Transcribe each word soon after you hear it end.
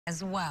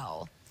as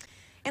well.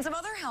 In some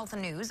other health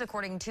news,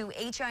 according to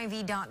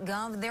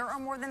HIV.gov, there are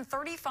more than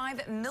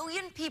 35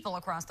 million people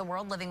across the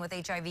world living with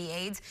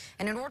HIV/AIDS,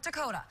 and in North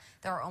Dakota,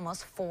 there are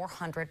almost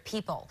 400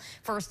 people.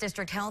 First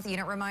District Health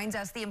Unit reminds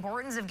us the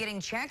importance of getting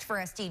checked for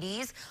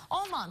STDs.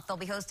 All month, they'll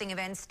be hosting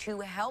events to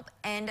help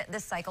end the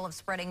cycle of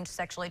spreading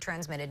sexually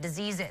transmitted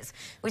diseases.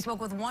 We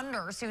spoke with one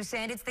nurse who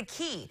said it's the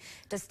key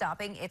to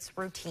stopping its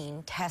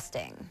routine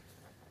testing.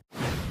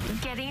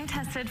 Getting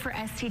tested for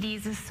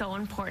STDs is so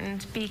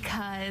important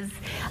because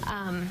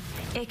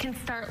it can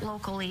start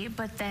locally,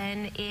 but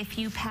then if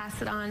you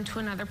pass it on to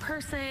another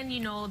person,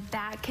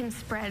 that can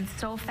spread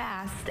so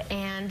fast,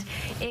 and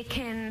it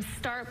can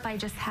start by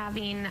just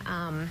having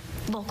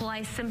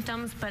localized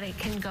symptoms, but it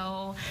can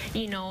go,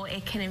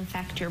 it can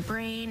infect your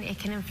brain, it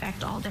can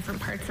infect all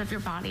different parts of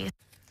your body.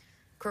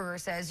 Kruger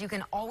says you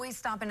can always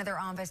stop into their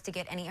office to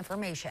get any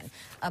information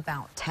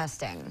about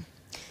testing.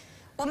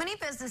 Well, many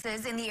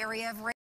businesses in the area of